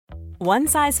One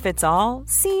size fits all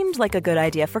seemed like a good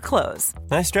idea for clothes.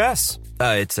 Nice dress.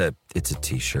 It's a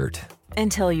t-shirt.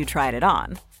 Until you tried it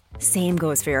on. Same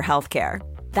goes for your healthcare.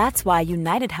 That's why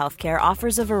United Healthcare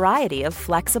offers a variety of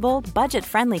flexible,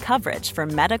 budget-friendly coverage for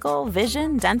medical,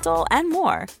 vision, dental, and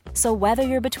more. So whether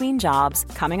you're between jobs,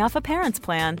 coming off a parent's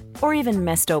plan, or even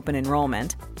missed open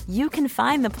enrollment, you can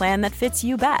find the plan that fits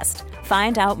you best.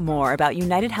 Find out more about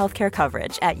United Healthcare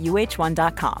coverage at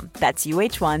uh1.com. That's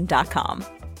uh1.com.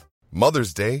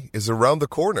 Mother's Day is around the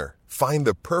corner. Find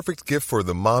the perfect gift for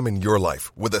the mom in your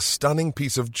life with a stunning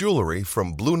piece of jewelry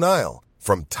from Blue Nile.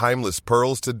 From timeless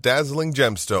pearls to dazzling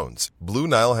gemstones, Blue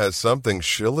Nile has something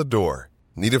she'll adore.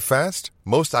 Need it fast?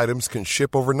 Most items can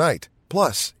ship overnight.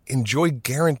 Plus, enjoy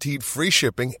guaranteed free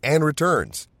shipping and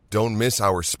returns. Don't miss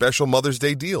our special Mother's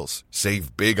Day deals.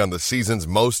 Save big on the season's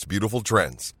most beautiful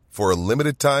trends. For a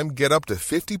limited time, get up to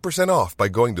 50% off by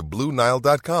going to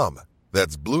BlueNile.com.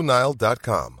 That's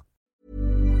BlueNile.com.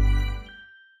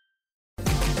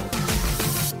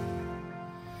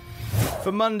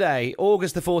 For Monday,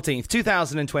 August the 14th,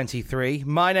 2023,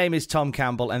 my name is Tom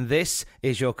Campbell, and this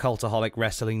is your Cultaholic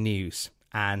Wrestling News.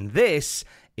 And this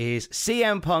is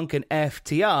CM Punk and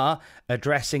FTR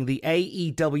addressing the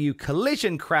AEW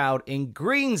Collision crowd in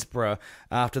Greensboro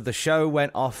after the show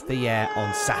went off the air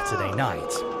on Saturday night.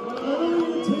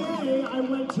 Today, I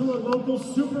went to a local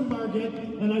supermarket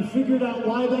and I figured out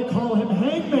why they call him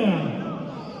Hangman.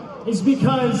 It's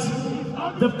because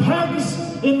the pegs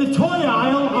in the toy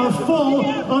aisle are full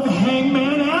of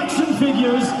Hangman action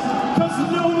figures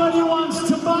because nobody wants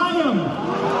to buy them.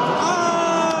 Oh!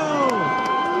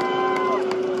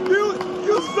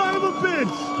 You son of a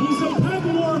bitch! He's a peg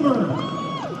warmer.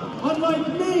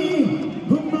 Unlike me,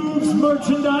 who moves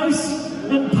merchandise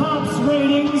and pops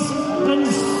ratings and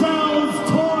sells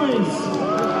toys.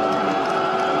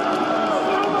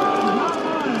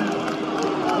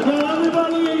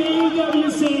 Everybody in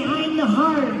AEW say, I'm the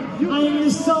heart, I'm the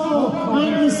soul,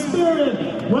 I'm the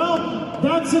spirit. Well,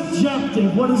 that's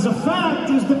objective. What is a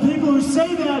fact is the people who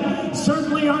say that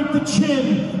certainly aren't the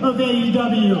chin of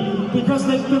AEW. Because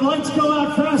the lights go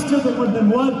out faster than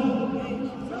what?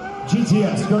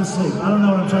 GTS, go to sleep. I don't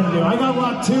know what I'm trying to do. I got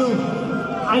locked too.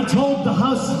 I told the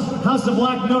House of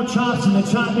Black no chops, and the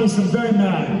chop makes them very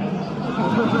mad.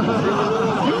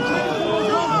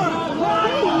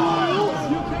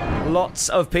 Lots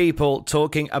of people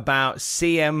talking about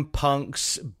CM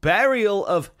Punk's burial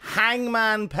of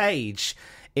Hangman Page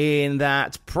in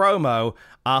that promo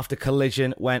after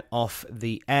Collision went off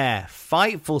the air.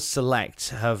 Fightful Select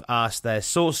have asked their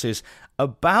sources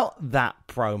about that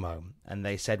promo, and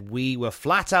they said, we were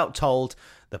flat out told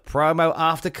the promo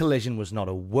after Collision was not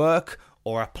a work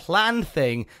or a planned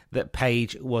thing that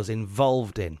Page was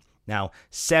involved in. Now,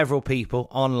 several people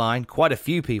online, quite a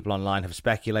few people online, have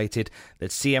speculated that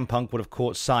CM Punk would have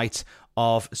caught sight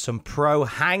of some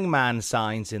pro-Hangman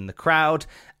signs in the crowd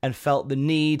and felt the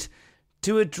need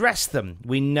to address them.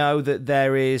 We know that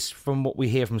there is, from what we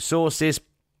hear from sources,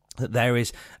 that there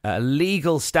is a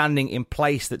legal standing in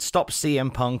place that stops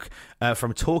CM Punk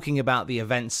from talking about the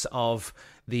events of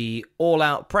the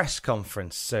all-out press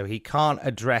conference. So he can't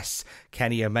address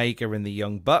Kenny Omega and the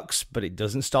Young Bucks, but it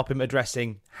doesn't stop him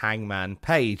addressing Hangman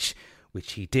Page,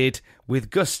 which he did with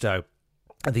gusto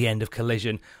at the end of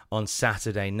Collision on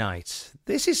Saturday night.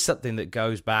 This is something that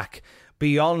goes back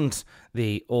beyond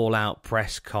the all-out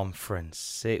press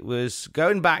conference. It was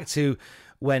going back to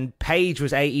when Page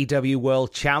was AEW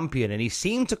World Champion, and he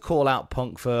seemed to call out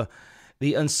Punk for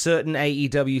the uncertain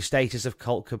AEW status of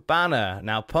Colt Cabana.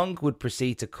 Now, Punk would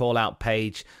proceed to call out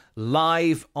Page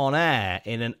live on air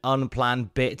in an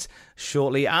unplanned bit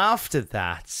shortly after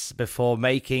that, before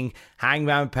making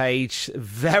Hangman Page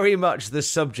very much the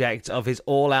subject of his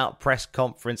all-out press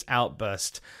conference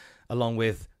outburst, along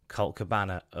with Colt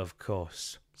Cabana, of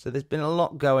course. So there's been a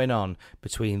lot going on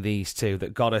between these two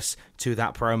that got us to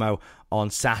that promo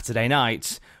on Saturday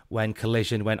night when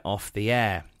Collision went off the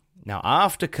air. Now,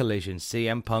 after Collision,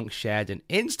 CM Punk shared an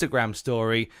Instagram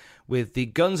story with the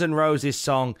Guns N' Roses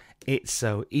song It's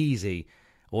So Easy.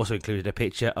 Also included a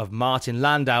picture of Martin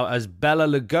Landau as Bela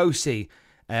Lugosi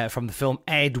from the film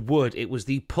Ed Wood. It was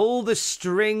the pull the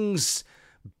strings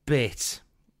bit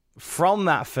from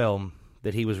that film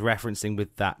that he was referencing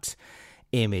with that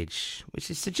image,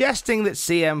 which is suggesting that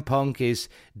CM Punk is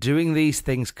doing these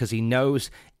things because he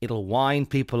knows it'll wind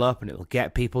people up and it'll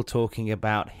get people talking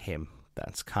about him.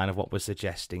 That's kind of what we're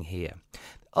suggesting here.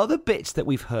 Other bits that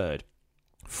we've heard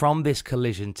from this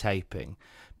Collision taping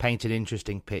paint an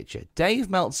interesting picture. Dave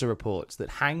Meltzer reports that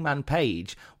Hangman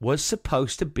Page was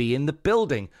supposed to be in the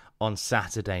building on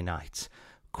Saturday night.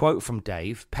 Quote from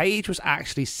Dave, Page was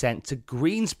actually sent to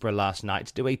Greensboro last night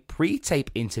to do a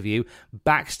pre-tape interview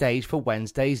backstage for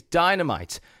Wednesday's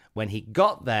Dynamite. When he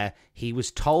got there, he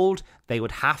was told they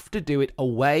would have to do it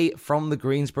away from the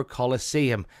Greensboro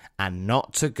Coliseum and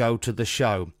not to go to the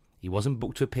show. He wasn't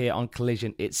booked to appear on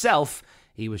Collision itself,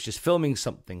 he was just filming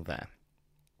something there.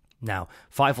 Now,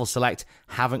 Fightful Select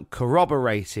haven't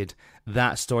corroborated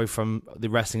that story from the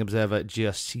Wrestling Observer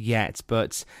just yet,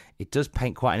 but it does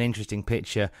paint quite an interesting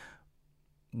picture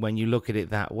when you look at it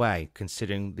that way,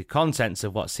 considering the contents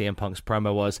of what CM Punk's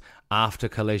promo was after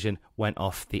Collision went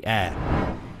off the air.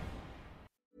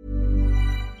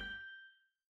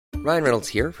 Ryan Reynolds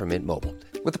here from Mint Mobile.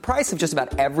 With the price of just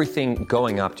about everything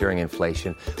going up during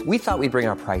inflation, we thought we'd bring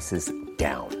our prices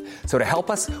down. So to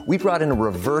help us, we brought in a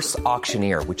reverse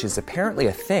auctioneer, which is apparently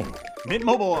a thing. Mint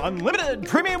Mobile Unlimited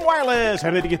Premium Wireless.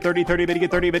 How to get 30, 30, bit to get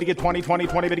 30, bit to get 20, 20,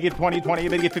 20, bit to get 20, 20,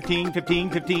 bit to get 15, 15,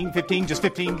 15, 15, just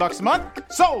 $15 a month?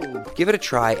 Sold! Give it a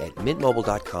try at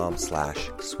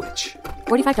mintmobile.com/switch.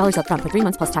 $45 up front for 3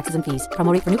 months plus taxes and fees.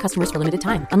 Promo rate for new customers for limited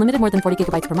time. Unlimited more than 40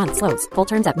 gigabytes per month. Slows full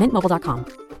terms at mintmobile.com.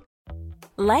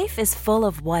 Life is full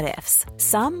of what-ifs.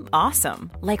 Some awesome,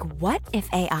 like what if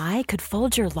AI could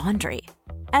fold your laundry?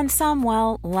 And some,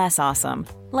 well, less awesome,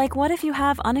 like what if you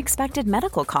have unexpected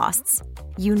medical costs?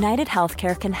 United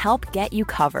Healthcare can help get you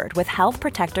covered with Health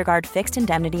Protector Guard fixed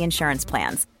indemnity insurance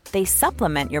plans. They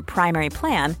supplement your primary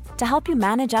plan to help you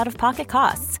manage out-of-pocket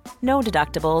costs. No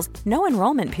deductibles, no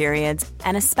enrollment periods,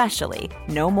 and especially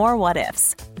no more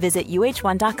what-ifs. Visit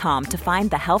uh1.com to find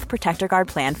the Health Protector Guard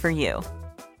plan for you.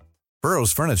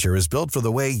 Burrow's furniture is built for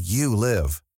the way you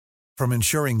live. From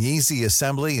ensuring easy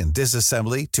assembly and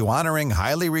disassembly to honoring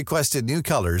highly requested new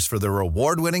colors for their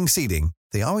award-winning seating,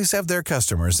 they always have their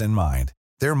customers in mind.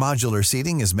 Their modular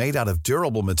seating is made out of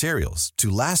durable materials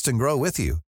to last and grow with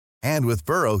you. And with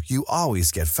Burrow, you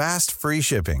always get fast, free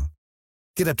shipping.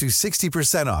 Get up to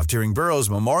 60% off during Burrow's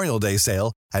Memorial Day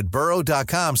sale at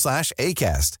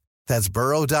burrow.com/ACAST. That's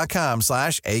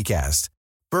burrow.com/ACAST.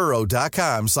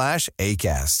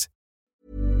 burrow.com/ACAST.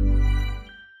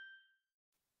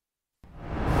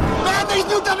 Man, these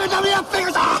new WWF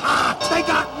figures are hot! They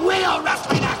got real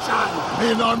wrestling action!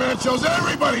 $1 Million Man shows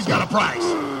everybody's got a price.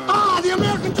 The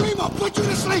American Dream will put you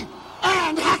to sleep!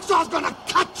 And Hacksaw's gonna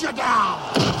cut you down!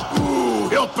 Ooh,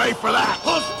 he'll pay for that.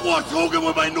 I'll squash Hogan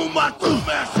with my new Matsu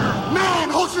Master. Man,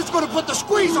 Hulkster's gonna put the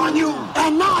squeeze on you!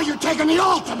 And now you're taking the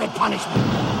ultimate punishment!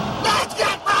 Let's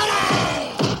get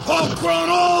ready! I'll crown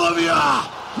all of ya!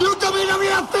 New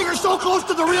WWF figure so close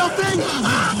to the real thing,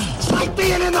 it's like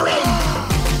being in the ring!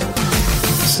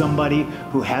 Somebody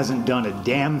who hasn't done a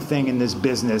damn thing in this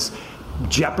business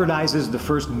jeopardizes the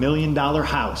first $1 million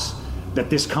house that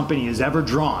this company has ever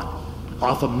drawn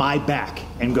off of my back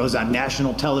and goes on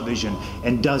national television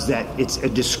and does that. It's a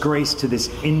disgrace to this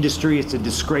industry. It's a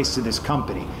disgrace to this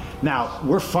company. Now,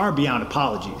 we're far beyond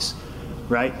apologies,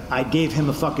 right? I gave him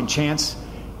a fucking chance.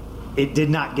 It did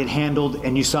not get handled,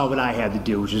 and you saw what I had to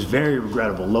do, which is very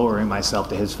regrettable, lowering myself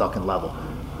to his fucking level.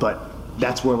 But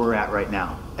that's where we're at right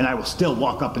now. And I will still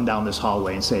walk up and down this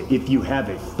hallway and say, if you have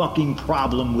a fucking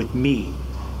problem with me,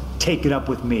 take it up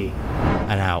with me.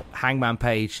 And how Hangman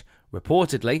Page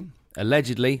reportedly,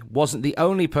 allegedly, wasn't the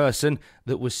only person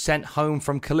that was sent home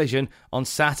from Collision on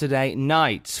Saturday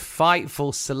night.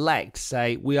 Fightful Select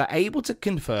say we are able to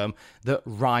confirm that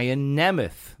Ryan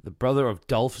Nemeth, the brother of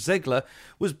Dolph Ziggler,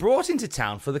 was brought into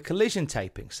town for the Collision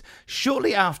tapings.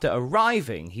 Shortly after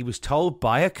arriving, he was told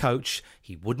by a coach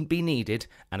he wouldn't be needed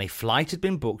and a flight had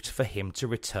been booked for him to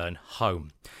return home.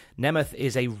 Nemeth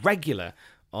is a regular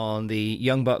on the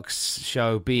Young Bucks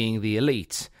show Being the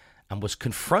Elite, and was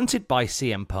confronted by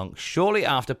CM Punk shortly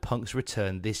after Punk's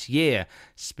return this year.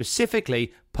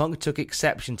 Specifically, Punk took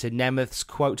exception to Nemeth's,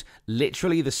 quote,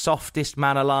 literally the softest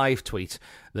man alive tweet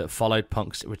that followed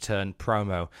Punk's return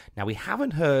promo. Now, we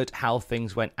haven't heard how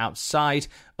things went outside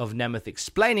of Nemeth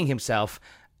explaining himself,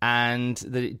 and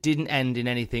that it didn't end in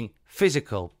anything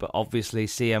physical, but obviously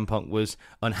CM Punk was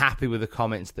unhappy with the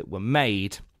comments that were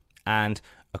made, and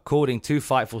according to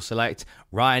Fightful Select,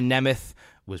 Ryan Nemeth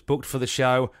was booked for the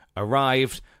show,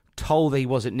 arrived, told that he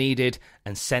wasn't needed,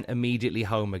 and sent immediately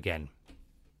home again.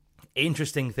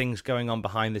 Interesting things going on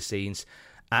behind the scenes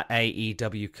at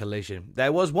AEW Collision.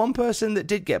 There was one person that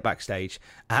did get backstage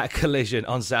at Collision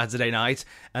on Saturday night,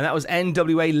 and that was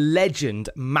NWA legend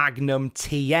Magnum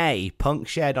TA. Punk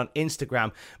shared on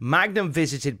Instagram, Magnum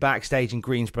visited backstage in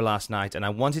Greensboro last night, and I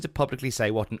wanted to publicly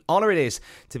say what an honor it is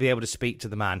to be able to speak to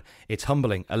the man. It's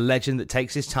humbling, a legend that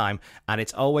takes his time, and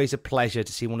it's always a pleasure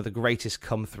to see one of the greatest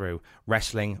come through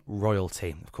wrestling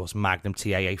royalty. Of course, Magnum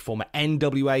TA, a former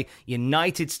NWA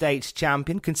United States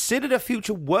champion, considered a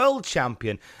future world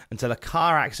champion, until a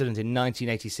car accident in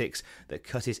 1986 that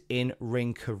cut his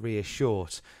in-ring career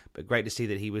short. But great to see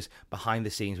that he was behind the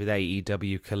scenes with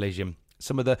AEW Collision.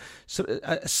 Some of the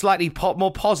slightly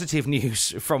more positive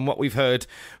news from what we've heard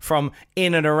from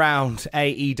in and around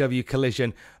AEW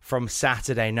Collision from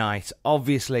Saturday night.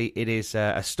 Obviously, it is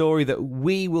a story that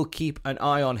we will keep an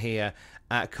eye on here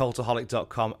at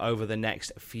cultaholic.com over the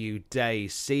next few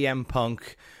days. CM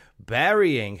Punk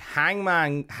burying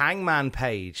Hangman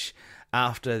Page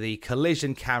after the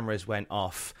Collision cameras went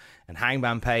off, and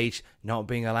Hangman Page not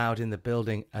being allowed in the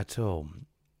building at all.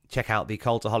 Check out the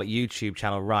Cultaholic YouTube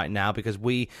channel right now, because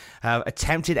we have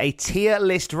attempted a tier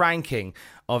list ranking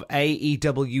of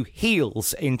AEW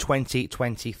heels in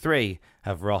 2023,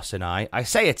 have Ross and I. I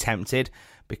say attempted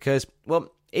because,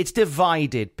 well, it's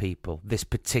divided people, this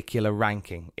particular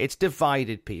ranking. It's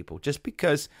divided people just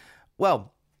because,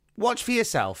 well, watch for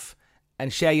yourself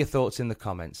and share your thoughts in the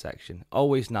comments section.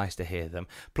 Always nice to hear them.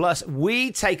 Plus,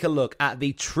 we take a look at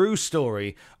the true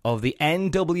story of the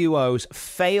NWO's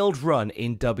failed run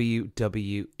in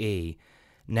WWE.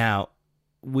 Now,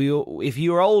 if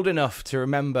you're old enough to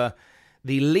remember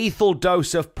the lethal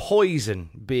dose of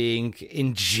poison being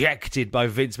injected by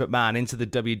Vince McMahon into the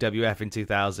WWF in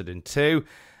 2002,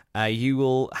 you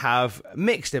will have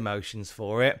mixed emotions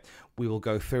for it. We will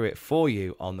go through it for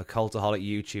you on the Cultaholic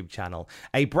YouTube channel.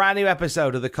 A brand new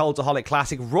episode of the Cultaholic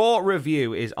Classic Raw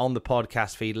review is on the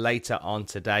podcast feed later on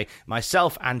today.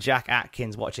 Myself and Jack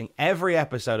Atkins watching every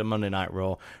episode of Monday Night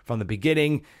Raw from the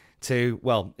beginning to,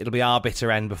 well, it'll be our bitter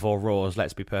end before Raw's,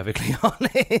 let's be perfectly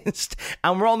honest.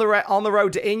 And we're on the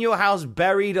road to In Your House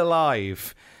Buried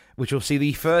Alive, which will see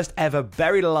the first ever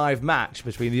Buried Alive match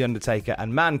between The Undertaker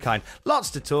and Mankind. Lots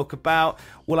to talk about.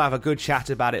 We'll have a good chat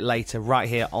about it later right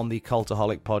here on the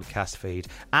Cultaholic podcast feed.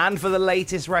 And for the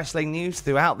latest wrestling news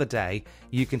throughout the day,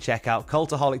 you can check out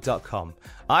cultaholic.com.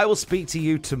 I will speak to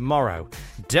you tomorrow.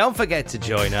 Don't forget to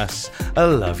join us. I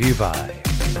love you. Bye.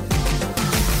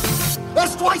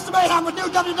 It's Twice the Mayhem with new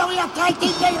WWF Tag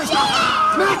Team Gators.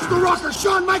 Max the Rocker,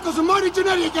 Shawn Michaels, and Marty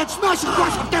Jannetty against Smash and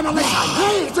Crush with Demolition.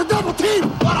 Hey, it's a double team.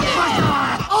 What a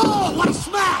fight. Oh, what a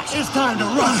smash. It's time to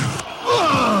rush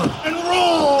and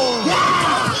roll.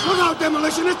 Yeah. Look out,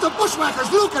 Demolition. It's the Bushwhackers,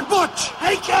 Luke and Butch.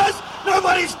 Hey, kids,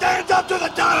 nobody stands up to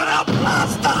the Down-and-Out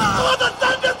Blaster. Oh, the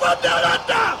thunder from down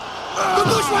under. The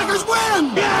Bushwhackers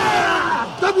win. Yeah.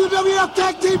 WWF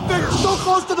Tag Team figures so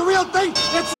close to the real thing.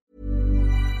 It's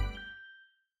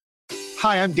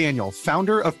Hi, I'm Daniel,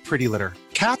 founder of Pretty Litter.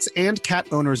 Cats and cat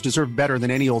owners deserve better than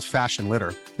any old-fashioned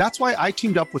litter. That's why I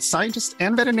teamed up with scientists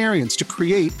and veterinarians to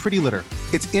create Pretty Litter.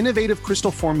 Its innovative crystal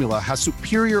formula has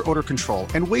superior odor control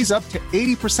and weighs up to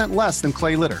 80% less than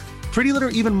clay litter. Pretty Litter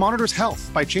even monitors health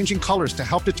by changing colors to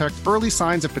help detect early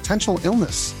signs of potential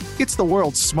illness. It's the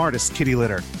world's smartest kitty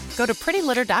litter. Go to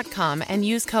prettylitter.com and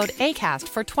use code ACAST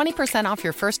for 20% off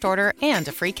your first order and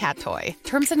a free cat toy.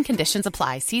 Terms and conditions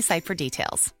apply. See site for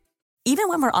details. Even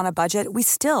when we're on a budget, we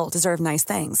still deserve nice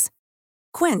things.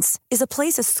 Quince is a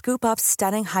place to scoop up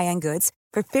stunning high-end goods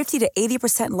for 50 to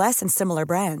 80% less than similar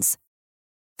brands.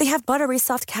 They have buttery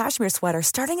soft cashmere sweaters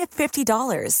starting at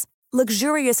 $50,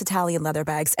 luxurious Italian leather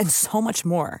bags, and so much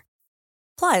more.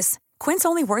 Plus, Quince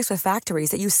only works with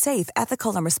factories that use safe,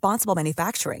 ethical, and responsible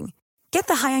manufacturing. Get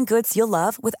the high-end goods you'll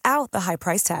love without the high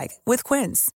price tag with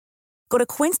Quince. Go to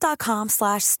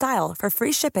quince.com/style for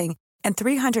free shipping and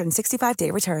 365-day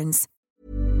returns.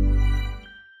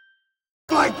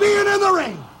 like being in the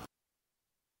ring.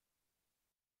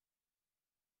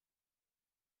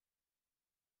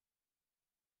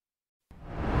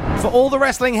 For all the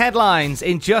wrestling headlines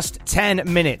in just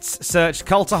 10 minutes, search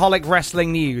Cultaholic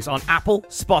Wrestling News on Apple,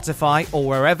 Spotify, or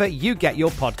wherever you get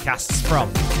your podcasts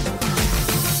from.